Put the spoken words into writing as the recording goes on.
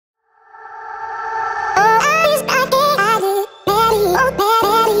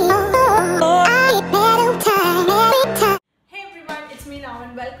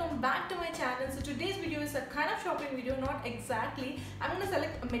shopping video, not exactly. I'm going to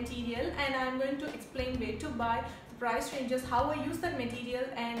select a material and I'm going to explain where to buy, the price ranges, how I use that material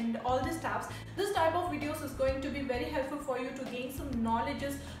and all the stuffs. This type of videos is going to be very helpful for you to gain some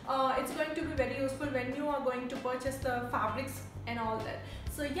knowledges. It's going to be very useful when you are going to purchase the fabrics and all that.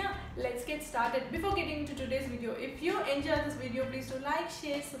 So yeah, let's get started. Before getting into today's video, if you enjoy this video, please do like,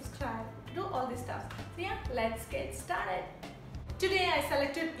 share, subscribe, do all this stuff. So yeah, let's get started. Today I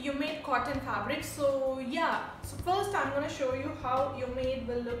selected Umaid cotton fabric. So yeah, so first I'm going to show you how Umaid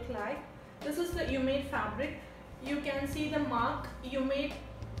will look like. This is the Umaid fabric. You can see the mark Umaid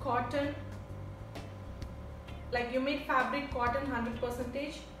cotton, like Umaid fabric cotton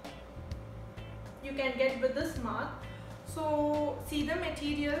 100%. You can get with this mark. So see the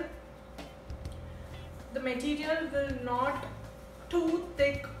material. The material will not too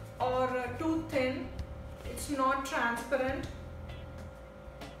thick or too thin. It's not transparent.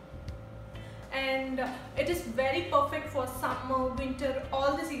 And it is very perfect for summer, winter,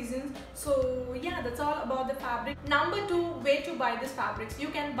 all the seasons. So yeah, that's all about the fabric. Number 2, where to buy this fabrics. You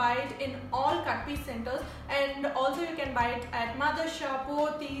can buy it in all cut piece centers, and also you can buy it at Mothership,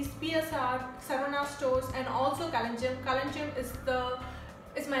 Pothys, PSR, Sarana stores, and also Kalanjam. Kalanjam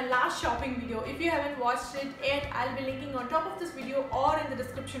is my last shopping video. If you haven't watched it yet, I'll be linking on top of this video or in the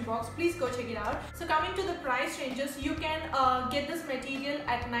description box. Please go check it out. So coming to the price ranges, you can get this material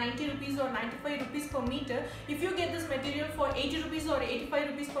at 90 rupees or 95 rupees per meter. If you get this material for 80 rupees or 85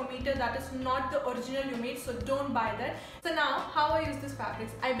 rupees per meter, that is not the original Umaid, so don't buy that. So now, how I use this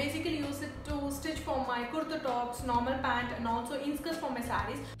fabrics? I basically use it to stitch for my kurta tops, normal pant, and also inskirts for my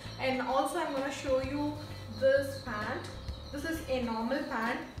sarees. And also I'm going to show you this pant. This is a normal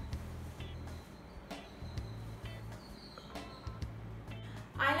pant.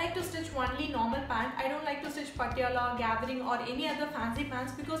 I like to stitch only normal pant. I don't like to stitch patiala, gathering or any other fancy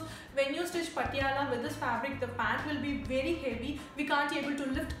pants, because when you stitch patiala with this fabric, the pant will be very heavy. We can't be able to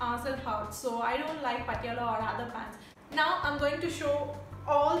lift ourselves out. So I don't like patiala or other pants. Now I'm going to show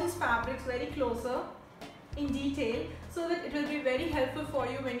all these fabrics very closer in detail, so that it will be very helpful for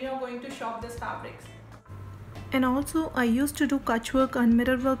you when you are going to shop these fabrics. And also I used to do Kutch work and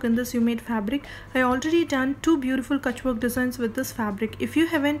mirror work in this Umaid fabric. I already done 2 beautiful Kutch work designs with this fabric. If you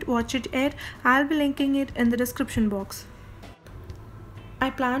haven't watched it yet, I'll be linking it in the description box. I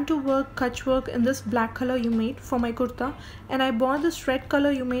plan to work Kutch work in this black color Umaid for my kurta, and I bought this red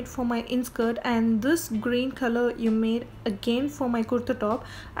color Umaid for my inskirt and this green color Umaid again for my kurta top.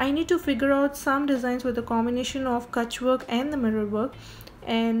 I need to figure out some designs with a combination of Kutch work and the mirror work,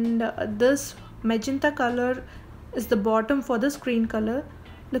 and this magenta color is the bottom for this green color.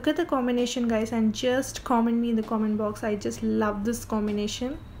 Look at the combination, guys, and just comment me in the comment box. I just love this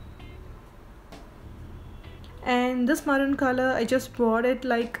combination. And this maroon color, I just bought it,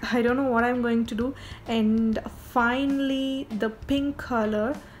 like I don't know what I'm going to do. And finally the pink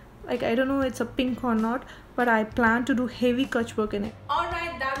color, like I don't know it's a pink or not, but I plan to do heavy Kutch work in it.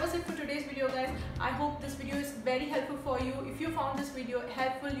 Alright, that was it for today's video, guys. I hope this video is very helpful for you. If you found this video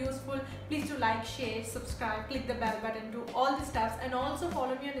helpful, useful, please do like, share, subscribe, click the bell button, do all the stuff, and also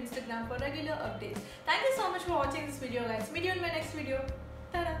follow me on Instagram for regular updates. Thank you so much for watching this video, guys. Meet you in my next video.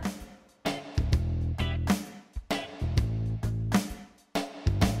 Ta-da!